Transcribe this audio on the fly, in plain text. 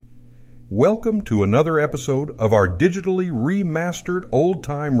Welcome to another episode of our digitally remastered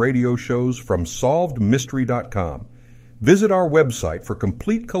old-time radio shows from SolvedMystery.com. Visit our website for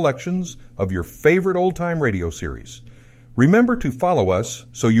complete collections of your favorite old-time radio series. Remember to follow us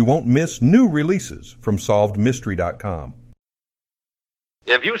so you won't miss new releases from SolvedMystery.com.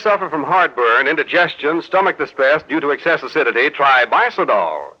 If you suffer from heartburn, indigestion, stomach distress due to excess acidity, try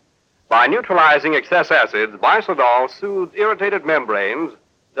Bisodol. By neutralizing excess acids, Bisodol soothes irritated membranes,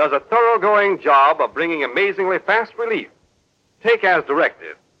 does a thoroughgoing job of bringing amazingly fast relief. Take as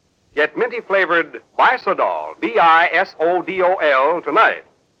directed. Get minty-flavored Bisodol, B-I-S-O-D-O-L, tonight.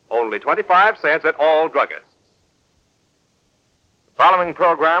 Only 25 cents at all druggists. The following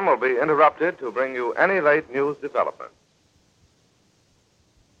program will be interrupted to bring you any late news development.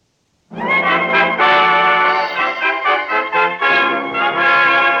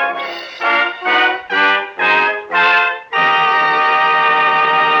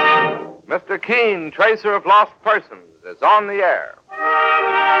 Mr. Keene, Tracer of Lost Persons, is on the air.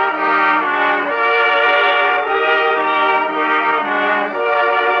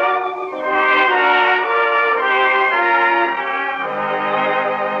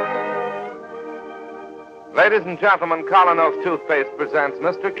 Ladies and gentlemen, Colonos Toothpaste presents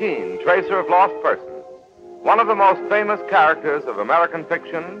Mr. Keene, Tracer of Lost Persons, one of the most famous characters of American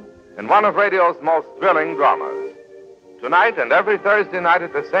fiction and one of radio's most thrilling dramas. Tonight and every Thursday night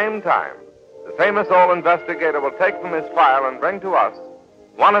at the same time, the famous old investigator will take from his file and bring to us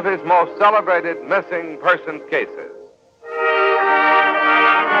one of his most celebrated missing persons cases.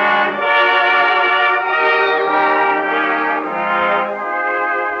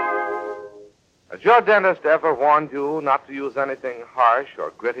 Has your dentist ever warned you not to use anything harsh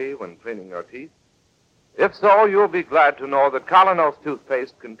or gritty when cleaning your teeth? If so, you'll be glad to know that Colonos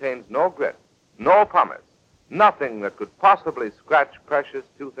toothpaste contains no grit, no pumice, nothing that could possibly scratch precious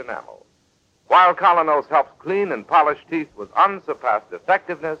tooth enamel. While Colonos helps clean and polish teeth with unsurpassed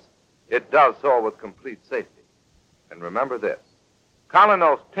effectiveness, it does so with complete safety. And remember this,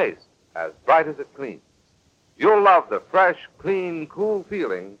 Colonos tastes as bright as it cleans. You'll love the fresh, clean, cool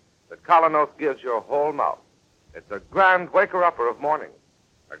feeling that Colonos gives your whole mouth. It's a grand waker-upper of mornings,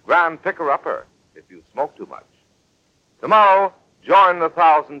 a grand picker-upper if you smoke too much. Tomorrow, join the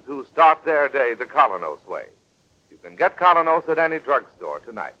thousands who start their day the Colonos way. You can get Colonos at any drugstore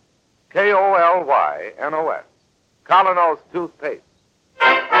tonight. K-O-L-Y-N-O-S. Colonos Toothpaste.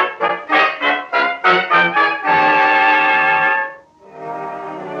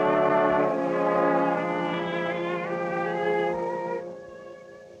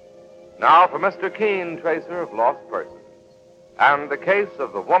 Now for Mr. Keene, Tracer of Lost Persons, and the case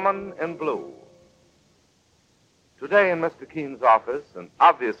of the woman in blue. Today in Mr. Keene's office, an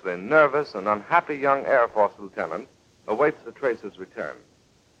obviously nervous and unhappy young Air Force lieutenant awaits the Tracer's return,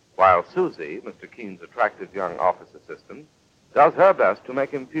 while Susie, Mr. Keene's attractive young office assistant, does her best to make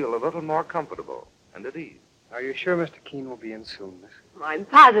him feel a little more comfortable and at ease. Are you sure Mr. Keene will be in soon, Miss? I'm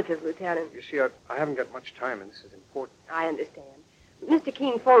positive, Lieutenant. You see, I haven't got much time, and this is important. I understand. Mr.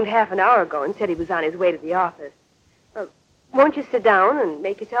 Keene phoned half an hour ago and said he was on his way to the office. Won't you sit down and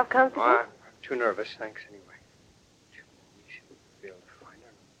make yourself comfortable? I'm too nervous, thanks, anyway. 2 weeks. We'll be able to find her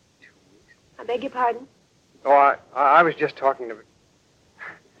in 2 weeks. I beg your pardon? Oh, I was just talking to...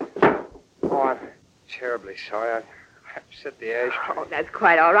 Oh, I'm terribly sorry. I upset the ashtray. Oh, that's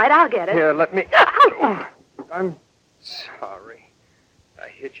quite all right. I'll get it. Here, let me... I'm sorry. I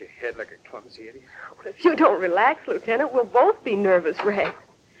hit your head like a clumsy idiot. Oh, if you don't relax, Lieutenant, we'll both be nervous wrecks.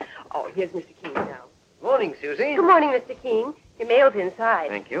 Oh, here's Mr. Keene now. Morning, Susie. Good morning, Mr. Keene. Your mail's inside.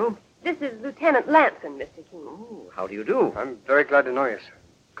 Thank you. This is Lieutenant Lanson, Mr. Keene. Oh, how do you do? I'm very glad to know you, sir.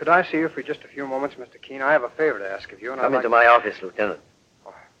 Could I see you for just a few moments, Mr. Keene? I have a favor to ask of you, and Come into my office, Lieutenant.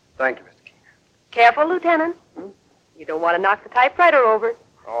 Oh, thank you, Mr. Keene. Careful, Lieutenant. You don't want to knock the typewriter over.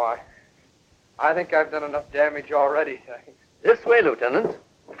 Oh, I think I've done enough damage already, thanks. This way, Lieutenant.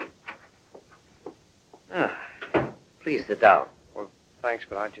 Please sit down. Well, thanks,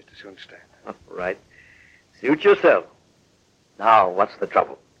 but I'd just as soon stand. All right. Suit yourself. Now, what's the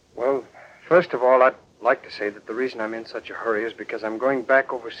trouble? Well, first of all, I'd like to say that the reason I'm in such a hurry is because I'm going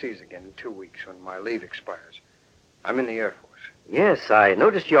back overseas again in 2 weeks when my leave expires. I'm in the Air Force. Yes, I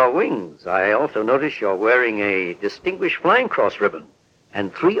noticed your wings. I also noticed you're wearing a Distinguished Flying Cross ribbon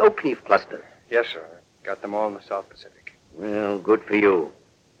and 3 oak leaf clusters. Yes, sir. Got them all in the South Pacific. Well, good for you.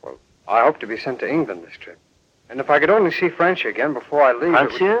 Well, I hope to be sent to England this trip. And if I could only see Francia again before I leave...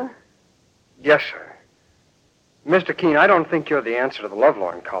 Francia? Yes, sir. Mr. Keene, I don't think you're the answer to the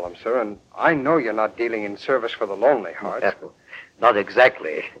lovelorn column, sir, and I know you're not dealing in service for the lonely hearts. Not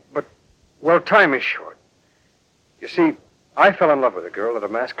exactly. But, well, time is short. You see, I fell in love with a girl at a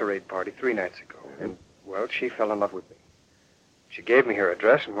masquerade party 3 nights ago. And, well, she fell in love with me. She gave me her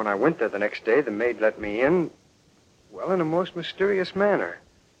address, and when I went there the next day, the maid let me in, well, in a most mysterious manner.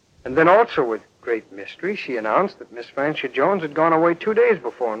 And then also, with great mystery, she announced that Miss Francia Jones had gone away 2 days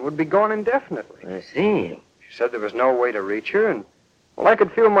before and would be gone indefinitely. I see. She said there was no way to reach her, and, well, I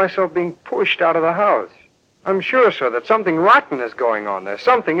could feel myself being pushed out of the house. I'm sure, sir, that something rotten is going on there.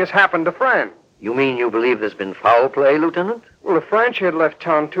 Something has happened to Fran. You mean you believe there's been foul play, Lieutenant? Well, if Francia had left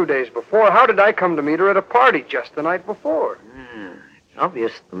town 2 days before, how did I come to meet her at a party just the night before? It's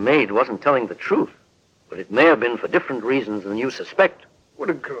obvious the maid wasn't telling the truth, but it may have been for different reasons than you suspect.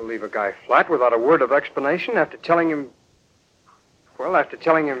 Would a girl leave a guy flat without a word of explanation after telling him... Well, after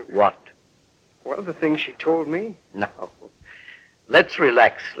telling him... What? Well, the things she told me. No. Let's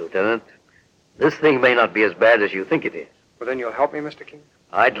relax, Lieutenant. This thing may not be as bad as you think it is. Well, then you'll help me, Mr. King?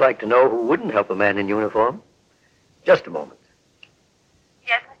 I'd like to know who wouldn't help a man in uniform. Just a moment.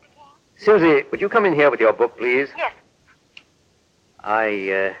 Yes, Mr. King? Susie, would you come in here with your book, please? Yes.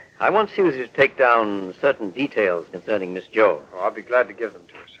 I want Susie to take down certain details concerning Miss Jones. Oh, I'll be glad to give them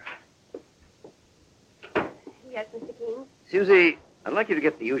to her, sir. Yes, Mr. King? Susie, I'd like you to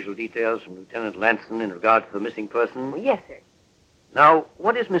get the usual details from Lieutenant Lanson in regard to the missing person. Yes, sir. Now,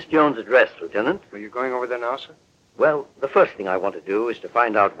 what is Miss Jones' address, Lieutenant? Are you going over there now, sir? Well, the first thing I want to do is to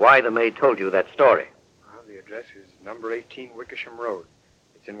find out why the maid told you that story. Well, the address is number 18 Wickersham Road.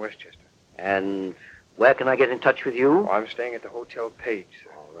 It's in Westchester. And where can I get in touch with you? Oh, I'm staying at the Hotel Page,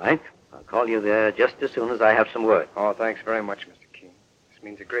 sir. All right. I'll call you there just as soon as I have some word. Oh, thanks very much, Mr. King. This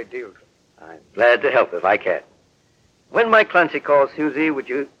means a great deal to me. I'm glad to help if I can. When Mike Clancy calls Susie, would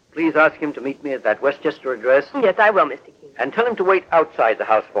you please ask him to meet me at that Westchester address? Yes, I will, Mr. King. And tell him to wait outside the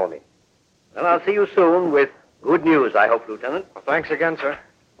house for me. Well, I'll see you soon with good news, I hope, Lieutenant. Well, thanks again, sir.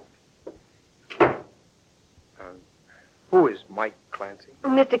 Who is Mike Clancy?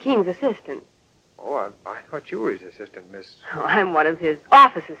 Mr. King's assistant. Oh, I thought you were his assistant, Miss... Oh, I'm one of his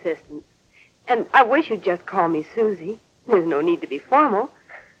office assistants. And I wish you'd just call me Susie. There's no need to be formal.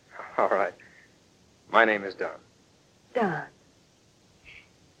 All right. My name is Don. Don.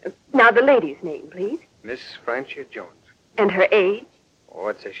 Now, the lady's name, please. Miss Francia Jones. And her age? Oh,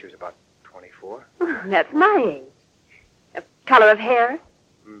 I'd say she was about 24. That's my age. Color of hair?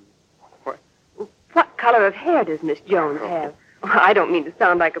 What? What color of hair does Miss Jones have? I don't mean to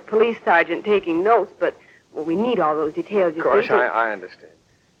sound like a police sergeant taking notes, but we need all those details. Of course, I understand.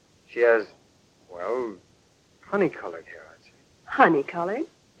 She has, well, honey-colored hair, I'd say. Honey-colored?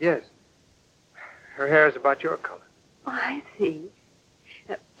 Yes. Her hair is about your color. Oh, I see.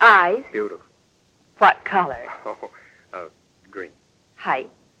 Eyes? Beautiful. What color? Oh, green. Height?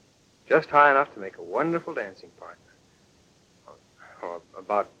 Just high enough to make a wonderful dancing partner. Oh,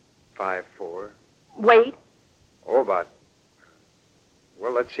 about 5'4". Weight? Oh, about...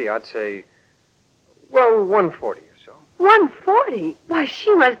 Well, let's see. I'd say... Well, 140 or so. 140? Why,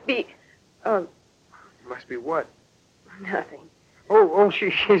 she must be... Must be what? Nothing.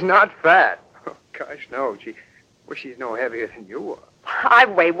 She's not fat. Oh, gosh, no. She's no heavier than you are. I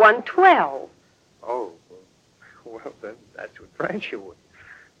weigh 112. Oh, well, then that's what Francia would.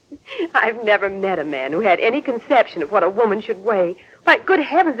 I've never met a man who had any conception of what a woman should weigh. Why, good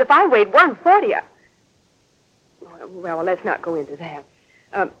heavens, if I weighed 140... Well, let's not go into that.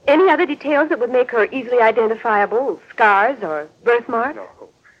 Any other details that would make her easily identifiable? Scars or birthmarks?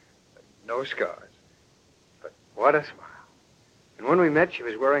 No scars. But what a smile. And when we met, she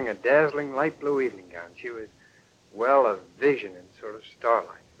was wearing a dazzling light blue evening gown. She was, well, a vision in sort of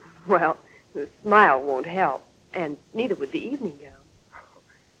starlight. Well, the smile won't help, and neither would the evening gown.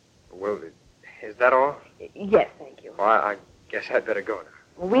 Well, is that all? Yes, thank you. Well, I guess I'd better go now.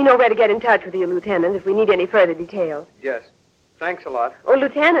 Well, we know where to get in touch with you, Lieutenant, if we need any further details. Yes. Thanks a lot. Oh,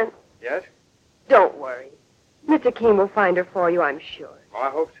 Lieutenant. Yes? Don't worry. Mr. Keene will find her for you, I'm sure. Oh, I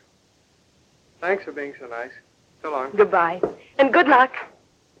hope so. Thanks for being so nice. So long. Goodbye. And good luck.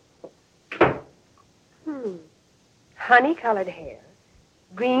 Honey-colored hair,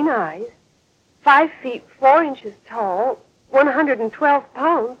 green eyes, 5 feet 4 inches tall, 112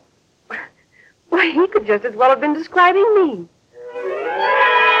 pounds. Why, he could just as well have been describing me.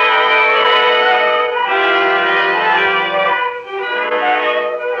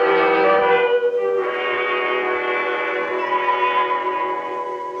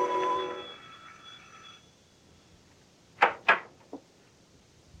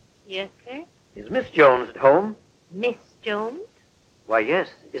 Yes, sir? Is Miss Jones at home? Miss Jones? Why, yes.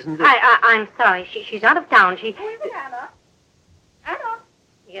 Isn't it? I'm sorry. She's out of town. Who is it, Anna? Anna?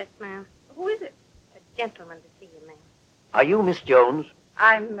 Yes, ma'am. Who is it? A gentleman to see you, ma'am. Are you Miss Jones?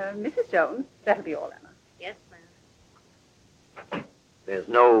 I'm Mrs. Jones. That'll be all, Anna. Yes, ma'am. There's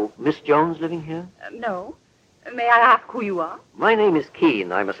no Miss Jones living here? No. May I ask who you are? My name is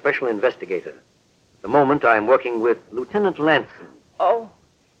Keene. I'm a special investigator. At the moment, I'm working with Lieutenant Lanson. Oh,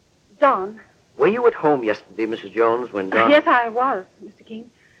 Don. Were you at home yesterday, Mrs. Jones, when Don... Yes, I was, Mr.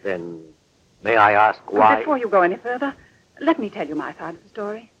 Keene. Then, may I ask why? Before you go any further, let me tell you my side of the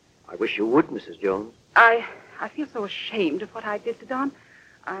story. I wish you would, Mrs. Jones. I feel so ashamed of what I did to Don.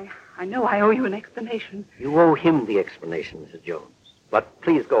 I know I owe you an explanation. You owe him the explanation, Mrs. Jones. But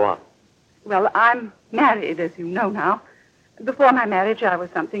please go on. Well, I'm married, as you know now. Before my marriage, I was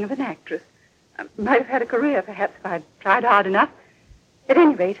something of an actress. I might have had a career, perhaps, if I'd tried hard enough. At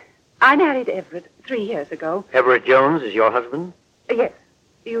any rate, I married Everett 3 years ago. Everett Jones is your husband? Yes.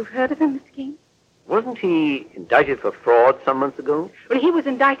 You've heard of him, Mr. Keene? Wasn't he indicted for fraud some months ago? Well, he was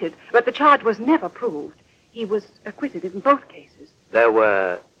indicted, but the charge was never proved. He was acquitted in both cases. There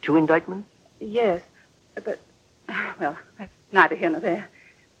were 2 indictments? Yes, but, well, that's neither here nor there.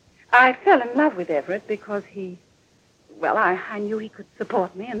 I fell in love with Everett because I knew he could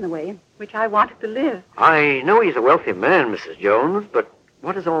support me in the way in which I wanted to live. I know he's a wealthy man, Mrs. Jones, but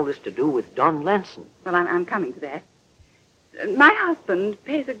what has all this to do with Don Lanson? Well, I'm coming to that. My husband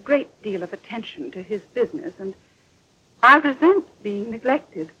pays a great deal of attention to his business, and I resent being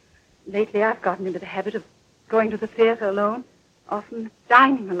neglected. Lately, I've gotten into the habit of going to the theater alone, often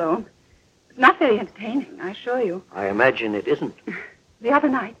dining alone. It's not very entertaining, I assure you. I imagine it isn't. The other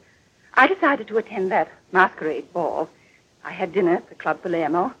night, I decided to attend that masquerade ball. I had dinner at the Club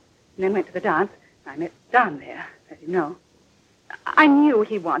Palermo, and then went to the dance. I met Don there, as you know. I knew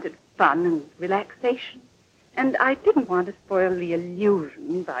he wanted fun and relaxation, and I didn't want to spoil the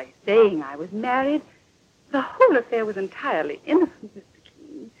illusion by saying I was married. The whole affair was entirely innocent, Mr.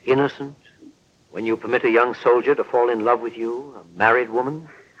 Keene. Innocent? When you permit a young soldier to fall in love with you, a married woman?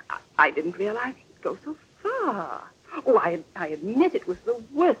 I didn't realize he'd go so far. Oh, I admit it was the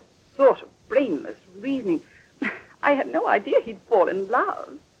worst sort of brainless reasoning. I had no idea he'd fall in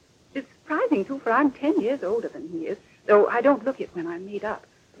love. It's surprising, too, for I'm 10 years older than he is, though I don't look it when I'm made up.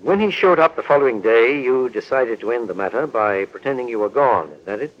 When he showed up the following day, you decided to end the matter by pretending you were gone, is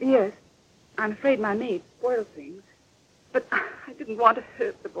that it? Yes. I'm afraid my maid spoiled things. But I didn't want to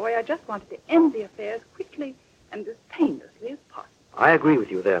hurt the boy. I just wanted to end the affair as quickly and as painlessly as possible. I agree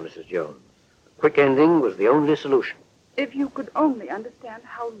with you there, Mrs. Jones. A quick ending was the only solution. If you could only understand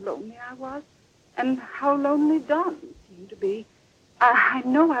how lonely I was, and how lonely Don seemed to be. I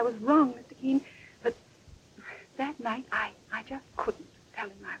know I was wrong, Mr. Keene, but that night I just couldn't tell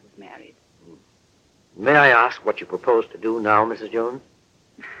him I was married. May I ask what you propose to do now, Mrs. Jones?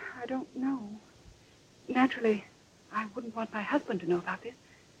 I don't know. Naturally, I wouldn't want my husband to know about this,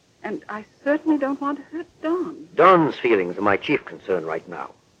 and I certainly don't want to hurt Don. Don's feelings are my chief concern right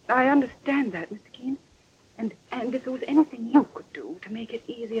now. I understand that, Mr. Keene, and if there was anything you could do to make it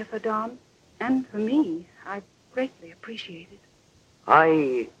easier for Don, and for me, I'd greatly appreciate it.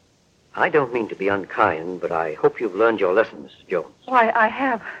 I don't mean to be unkind, but I hope you've learned your lesson, Mrs. Jones. Oh, I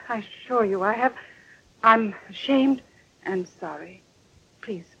have. I assure you I have. I'm ashamed and sorry.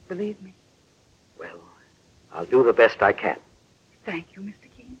 Please believe me. Well, I'll do the best I can. Thank you, Mr.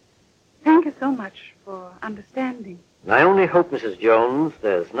 Keene. Thank you so much for understanding. And I only hope, Mrs. Jones,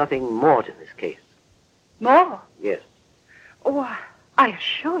 there's nothing more to this case. More? Yes. Oh, I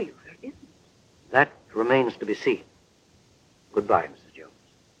assure you there isn't. That remains to be seen. Goodbye, Mrs. Jones.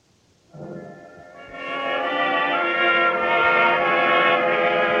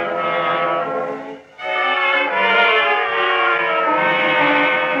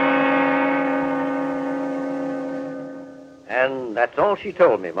 And that's all she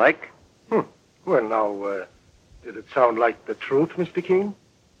told me, Mike. Well, now, did it sound like the truth, Mr. Keene?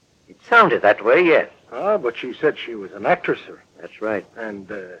 It sounded that way, yes. But she said she was an actress, sir. That's right. And,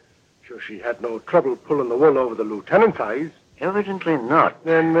 sure she had no trouble pulling the wool over the lieutenant's eyes. Evidently not.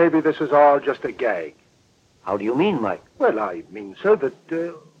 Then maybe this is all just a gag. How do you mean, Mike? Well, I mean, sir,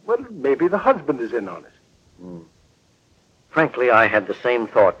 that, maybe the husband is in on it. Frankly, I had the same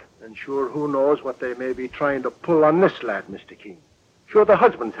thought. And sure, who knows what they may be trying to pull on this lad, Mr. Keene. Sure, the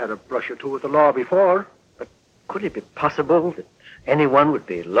husband's had a brush or two with the law before. But could it be possible that anyone would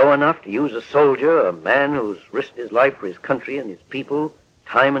be low enough to use a soldier, a man who's risked his life for his country and his people,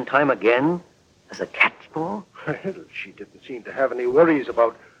 time and time again, as a cat's paw? Well, she didn't seem to have any worries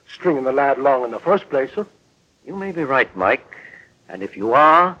about stringing the lad along in the first place, sir. You may be right, Mike. And if you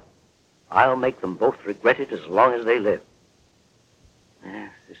are, I'll make them both regret it as long as they live.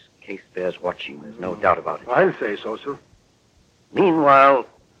 Yes, this case bears watching. There's no doubt about it. I'll say so, sir. Meanwhile,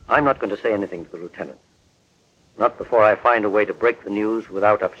 I'm not going to say anything to the lieutenant. Not before I find a way to break the news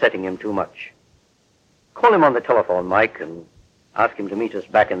without upsetting him too much. Call him on the telephone, Mike, and Ask him to meet us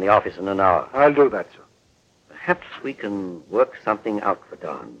back in the office in an hour. I'll do that, sir. Perhaps we can work something out for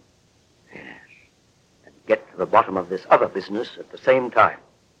Don. Yes. And get to the bottom of this other business at the same time.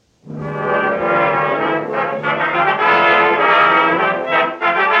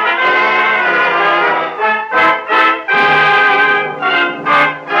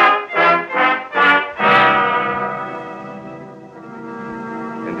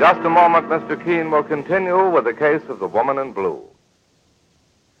 In just a moment, Mr. Keene will continue with the case of the woman in blue.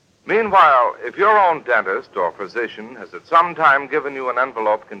 Meanwhile, if your own dentist or physician has at some time given you an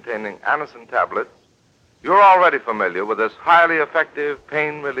envelope containing Anacin tablets, you're already familiar with this highly effective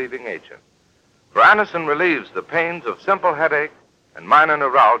pain-relieving agent. For Anacin relieves the pains of simple headache and minor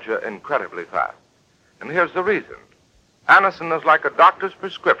neuralgia incredibly fast. And here's the reason. Anacin is like a doctor's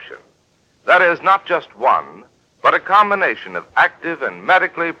prescription. That is, not just one, but a combination of active and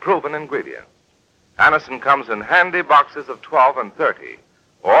medically proven ingredients. Anacin comes in handy boxes of 12 and 30,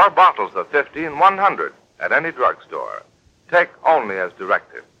 or bottles of 50 and 100 at any drugstore. Take only as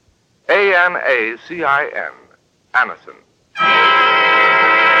directed. Anacin, Anacin.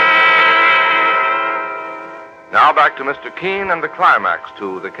 Now back to Mr. Keene and the climax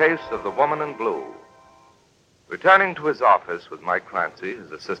to the case of the woman in blue. Returning to his office with Mike Clancy,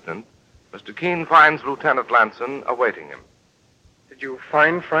 his assistant, Mr. Keene finds Lieutenant Lanson awaiting him. Did you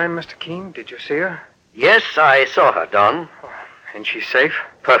find Fran, Mr. Keene? Did you see her? Yes, I saw her, Don. And she's safe?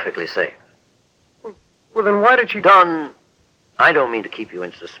 Perfectly safe. Well, then why did she... Don, I don't mean to keep you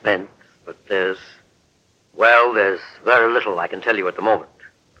in suspense, but there's very little I can tell you at the moment.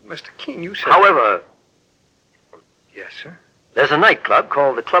 But Mr. Keene, you said... However... Yes, sir? There's a nightclub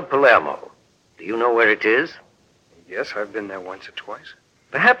called the Club Palermo. Do you know where it is? Yes, I've been there once or twice.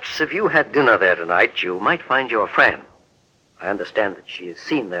 Perhaps if you had dinner there tonight, you might find your friend. I understand that she is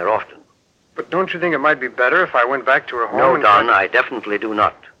seen there often. But don't you think it might be better if I went back to her home? No, Don, I definitely do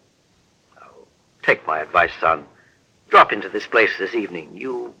not. Now, take my advice, son. Drop into this place this evening.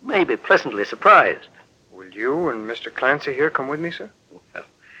 You may be pleasantly surprised. Will you and Mr. Clancy here come with me, sir? Well,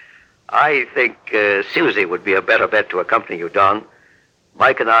 I think Susie would be a better bet to accompany you, Don.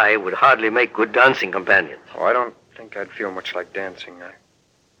 Mike and I would hardly make good dancing companions. Oh, I don't think I'd feel much like dancing.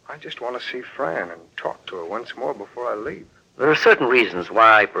 I just want to see Fran and talk to her once more before I leave. There are certain reasons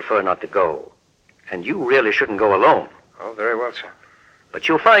why I prefer not to go. And you really shouldn't go alone. Oh, very well, sir. But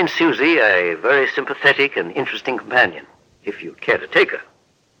you'll find Susie a very sympathetic and interesting companion, if you'd care to take her.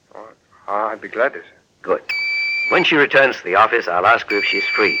 Oh, I'd be glad to, sir. Good. When she returns to the office, I'll ask her if she's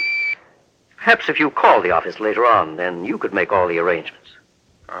free. Perhaps if you call the office later on, then you could make all the arrangements.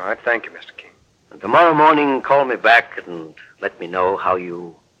 All right, thank you, Mr. King. And tomorrow morning, call me back and let me know how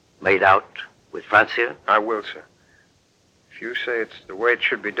you made out with Francia. I will, sir. If you say it's the way it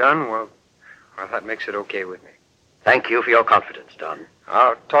should be done, well, that makes it okay with me. Thank you for your confidence, Don.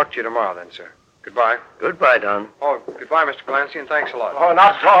 I'll talk to you tomorrow then, sir. Goodbye. Goodbye, Don. Oh, goodbye, Mr. Clancy, and thanks a lot. Oh,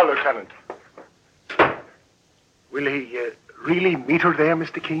 not at all, Lieutenant. Will he really meet her there,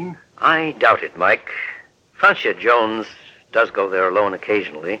 Mr. Keene? I doubt it, Mike. Francia Jones does go there alone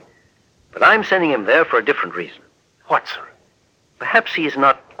occasionally, but I'm sending him there for a different reason. What, sir? Perhaps he's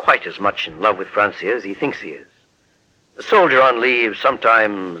not quite as much in love with Francia as he thinks he is. The soldier on leave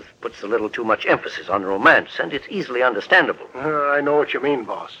sometimes puts a little too much emphasis on romance, and it's easily understandable. I know what you mean,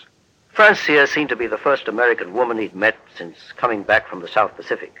 boss. Francia seemed to be the first American woman he'd met since coming back from the South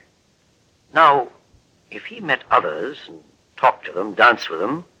Pacific. Now, if he met others and talked to them, danced with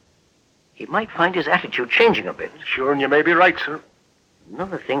them, he might find his attitude changing a bit. Sure, and you may be right, sir.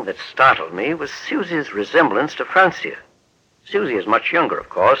 Another thing that startled me was Susie's resemblance to Francia. Susie is much younger, of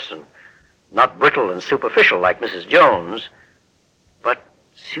course, and not brittle and superficial like Mrs. Jones, but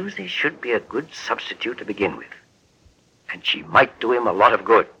Susie should be a good substitute to begin with, and she might do him a lot of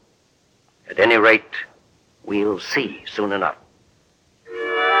good. At any rate, we'll see soon enough.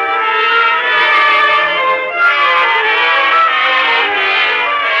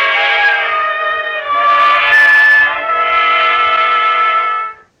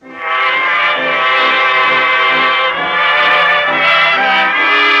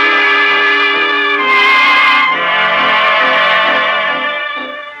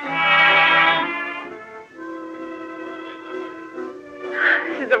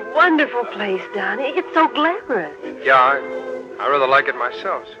 Wonderful place, Donnie. It's so glamorous. Yeah, I rather like it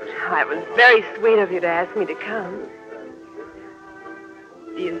myself, sir. Oh, it was very sweet of you to ask me to come.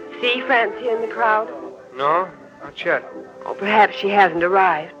 Do you see Francia in the crowd? No, not yet. Oh, perhaps she hasn't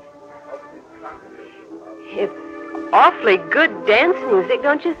arrived. It's awfully good dance music,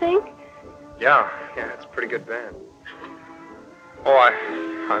 don't you think? Yeah, it's a pretty good band. Oh,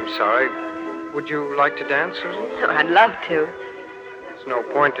 I'm sorry. Would you like to dance, Susan? Oh, I'd love to. There's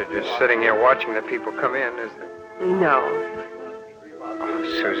no point to just sitting here watching the people come in, is there? No. Oh,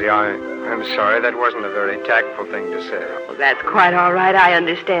 Susie, I'm sorry. That wasn't a very tactful thing to say. Well, that's quite all right. I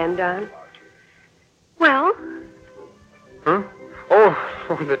understand, Don. Well, Huh?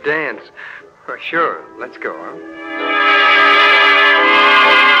 Oh, the dance. Oh, sure. Let's go, huh?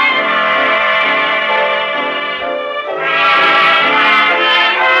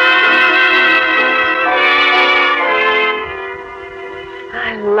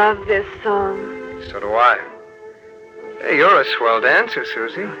 I love this song. So do I. Hey, you're a swell dancer,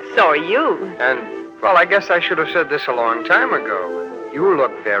 Susie. So are you. And, well, I guess I should have said this a long time ago. You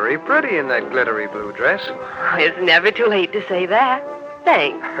look very pretty in that glittery blue dress. It's never too late to say that.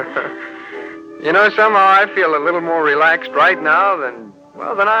 Thanks. You know, somehow I feel a little more relaxed right now than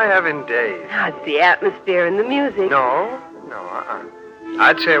I have in days. It's the atmosphere and the music. No,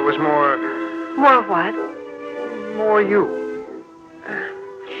 I'd say it was more More what? you.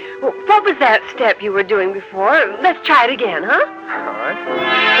 Well, what was that step you were doing before? Let's try it again, huh? All right.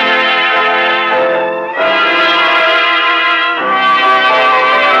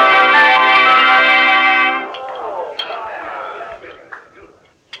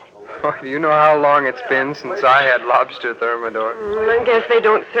 Oh, do you know how long it's been since I had lobster thermidor? I guess they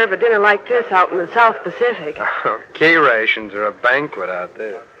don't serve a dinner like this out in the South Pacific. K rations are a banquet out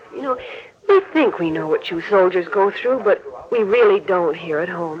there. You know, we think we know what you soldiers go through, but we really don't here at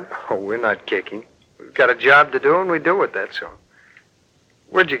home. Oh, we're not kicking. We've got a job to do, and we do it, that's all.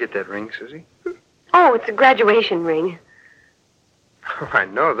 Where'd you get that ring, Susie? Oh, it's a graduation ring. Oh, I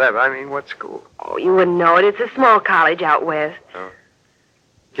know that. I mean, what school? Oh, you wouldn't know it. It's a small college out west.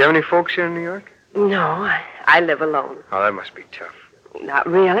 Do you have any folks here in New York? No, I live alone. Oh, that must be tough. Not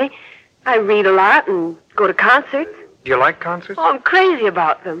really. I read a lot and go to concerts. Do you like concerts? Oh, I'm crazy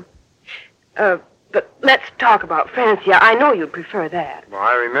about them. But let's talk about Francia. I know you'd prefer that. Well,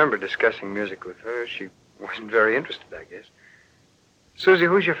 I remember discussing music with her. She wasn't very interested, I guess. Susie,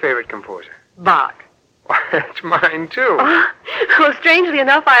 who's your favorite composer? Bach. Well, that's mine, too. Well, strangely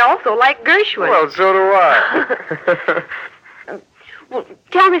enough, I also like Gershwin. Well, so do I. Well,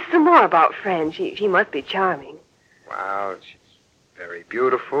 tell me some more about Fran. She must be charming. Wow, she's very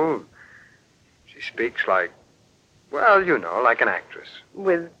beautiful. She speaks like, well, you know, like an actress.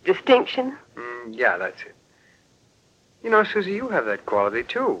 With distinction? Yeah, that's it. You know, Susie, you have that quality,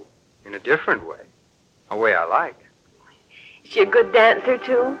 too. In a different way. A way I like. Is she a good dancer,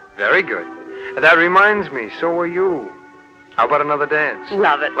 too? Very good. And that reminds me, so are you. How about another dance?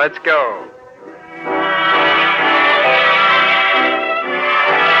 Love it. Let's go.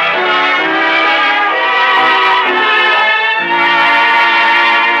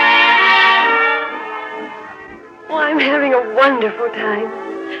 Oh, I'm having a wonderful time.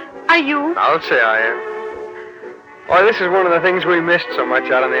 Are you? I'll say I am. Oh, this is one of the things we missed so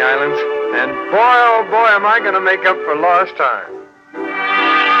much out on the islands. And boy, oh boy, am I going to make up for lost time.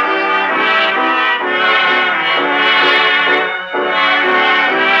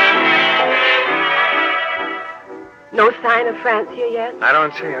 No sign of Francia yet? I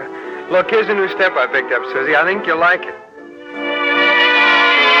don't see her. Look, here's a new step I picked up, Susie. I think you'll like it.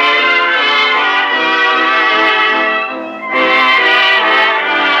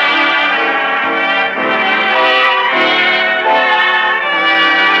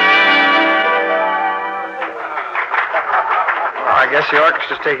 I guess the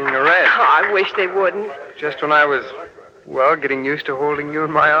orchestra's taking a rest. Oh, I wish they wouldn't. Just when I was, well, getting used to holding you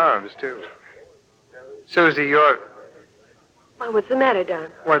in my arms, too. Susie, you're... Well, what's the matter, Don?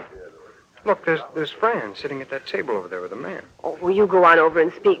 What? Look, there's Fran sitting at that table over there with a man. Oh, well, you go on over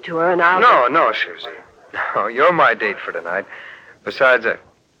and speak to her, and I'll... No, Susie. No, you're my date for tonight. Besides,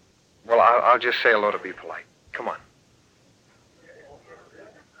 I'll just say hello to be polite. Come on.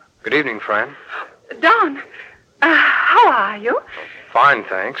 Good evening, Fran. Don, how are you? Fine,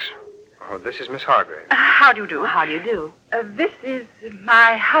 thanks. Oh, this is Miss Hargrave. How do you do? How do you do? This is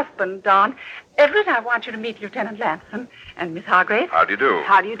my husband, Don. Everett, I want you to meet Lieutenant Lanson and Miss Hargrave. How do you do?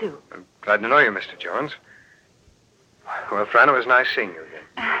 How do you do? I'm glad to know you, Mr. Jones. Well, Fran, it was nice seeing you again.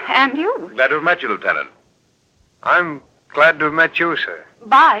 And you. Glad to have met you, Lieutenant. I'm glad to have met you, sir.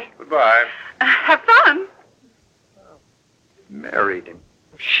 Bye. Goodbye. Have fun. Married, and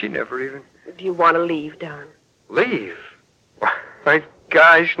she never even... Do you want to leave, Don? Leave? My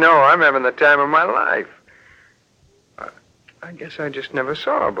gosh, no, I'm having the time of my life. I guess I just never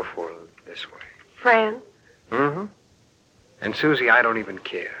saw her before this way. Fran? Mm-hmm. And, Susie, I don't even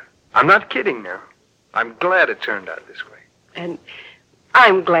care. I'm not kidding now. I'm glad it turned out this way. And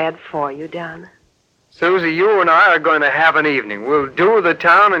I'm glad for you, Don. Susie, you and I are going to have an evening. We'll do the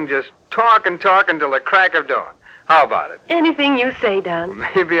town and just talk and talk until the crack of dawn. How about it? Anything you say, Don.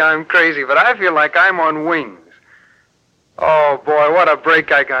 Maybe I'm crazy, but I feel like I'm on wings. Oh, boy, what a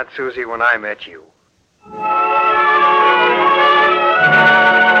break I got, Susie, when I met you.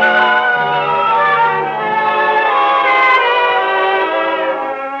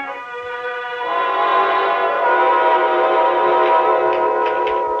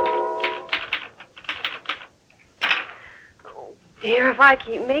 Dear, if I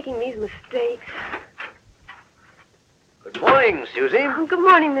keep making these mistakes. Good morning, Susie. Oh, good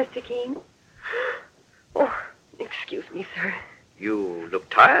morning, Mr. Keene. Oh, excuse me, sir. You look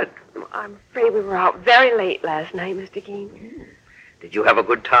tired. I'm afraid we were out very late last night, Mr. Keene. Did you have a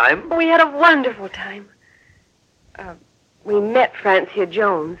good time? We had a wonderful time. We met Francia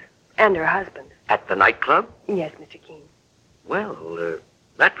Jones and her husband. At the nightclub? Yes, Mr. Keene. Well,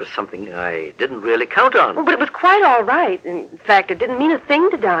 that was something I didn't really count on. Oh, but it was quite all right. In fact, it didn't mean a thing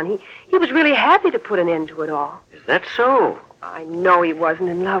to Don. He was really happy to put an end to it all. Is that so? I know he wasn't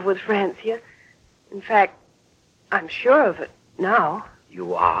in love with Francia. In fact, I'm sure of it now.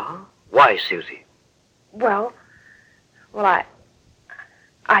 You are? Why, Susie? Well, I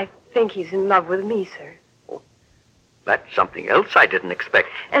think he's in love with me, sir. That's something else I didn't expect.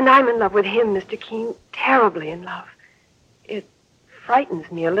 And I'm in love with him, Mr. Keene. Terribly in love. It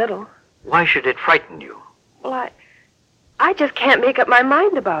frightens me a little. Why should it frighten you? Well, I just can't make up my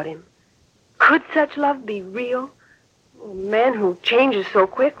mind about him. Could such love be real? A man who changes so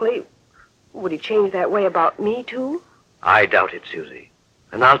quickly, would he change that way about me, too? I doubt it, Susie.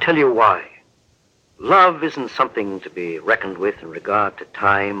 And I'll tell you why. Love isn't something to be reckoned with in regard to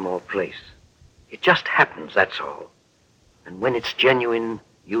time or place. It just happens, that's all. And when it's genuine,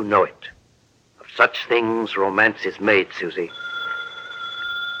 you know it. Of such things, romance is made, Susie.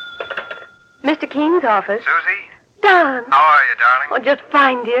 Mr. Keene's office. Susie? Don. How are you, darling? Oh, just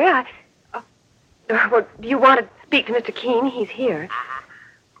fine, dear. Well, do you want to speak to Mr. Keene? He's here.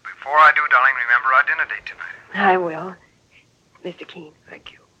 Mm-hmm. Before I do, darling, remember our dinner date tonight. I will. Mr. Keene.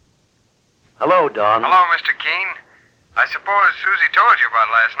 Thank you. Hello, Don. Hello, Mr. Keene. I suppose Susie told you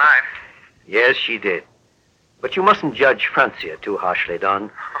about last night. Yes, she did. But you mustn't judge Francia too harshly, Don.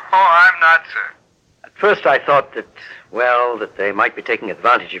 Oh, I'm not, sir. At first I thought that they might be taking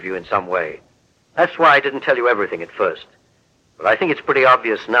advantage of you in some way. That's why I didn't tell you everything at first. But I think it's pretty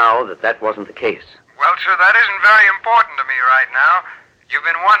obvious now that that wasn't the case. Well, sir, that isn't very important to me right now. You've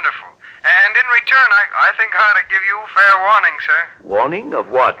been wonderful. And in return, I think I ought to give you fair warning, sir. Warning of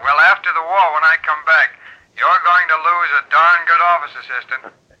what? Well, after the war, when I come back, you're going to lose a darn good office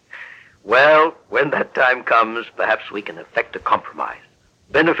assistant. Well, when that time comes, perhaps we can effect a compromise.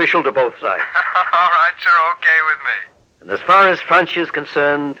 Beneficial to both sides. All right, sir, okay with me. And as far as Francia is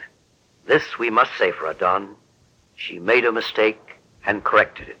concerned, this we must say for her, Don. She made a mistake and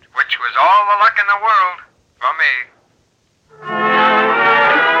corrected it. Which was all the luck in the world for me.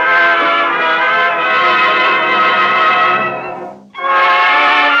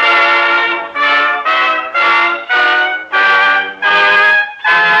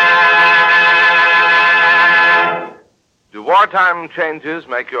 Do wartime changes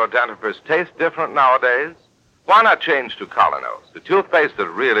make your dentifrice taste different nowadays? Why not change to Colonos, the toothpaste that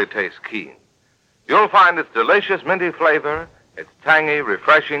really tastes keen? You'll find its delicious minty flavor, its tangy,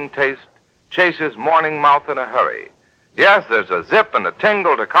 refreshing taste, chases morning mouth in a hurry. Yes, there's a zip and a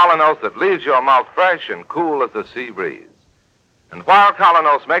tingle to Colonos that leaves your mouth fresh and cool as the sea breeze. And while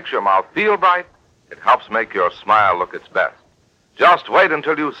Colonos makes your mouth feel bright, it helps make your smile look its best. Just wait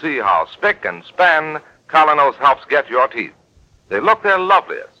until you see how spick and span Colonos helps get your teeth. They look their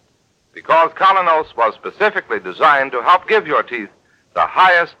loveliest because Colonos was specifically designed to help give your teeth the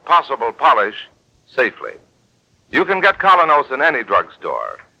highest possible polish safely. You can get Colonos in any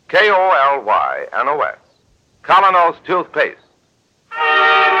drugstore. K-O-L-Y-N-O-S. Colonos toothpaste.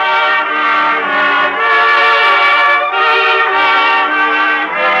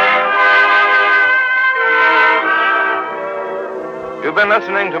 You've been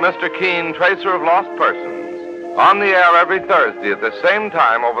listening to Mr. Keene, Tracer of Lost Persons, on the air every Thursday at the same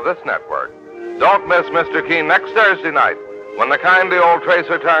time over this network. Don't miss Mr. Keene next Thursday night when the kindly old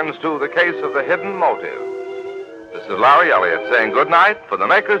tracer turns to the case of the hidden motive. This is Larry Elliott saying good night for the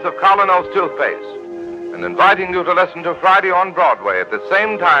makers of Colonos toothpaste and inviting you to listen to Friday on Broadway at the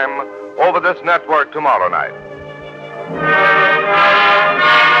same time over this network tomorrow night.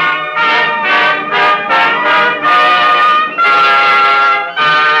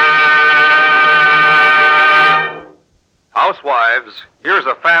 Housewives, here's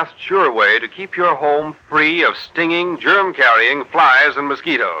a fast, sure way to keep your home free of stinging, germ-carrying flies and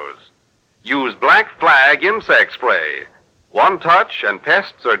mosquitoes. Use Black Flag insect spray. One touch and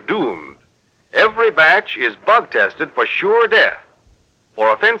pests are doomed. Every batch is bug tested for sure death.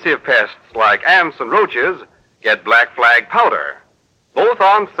 For offensive pests like ants and roaches, get Black Flag powder. Both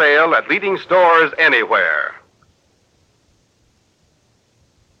on sale at leading stores anywhere.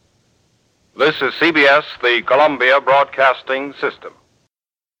 This is CBS, the Columbia Broadcasting System.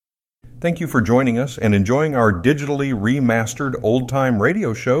 Thank you for joining us and enjoying our digitally remastered old-time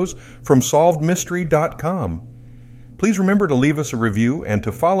radio shows from SolvedMystery.com. Please remember to leave us a review and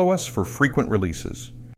to follow us for frequent releases.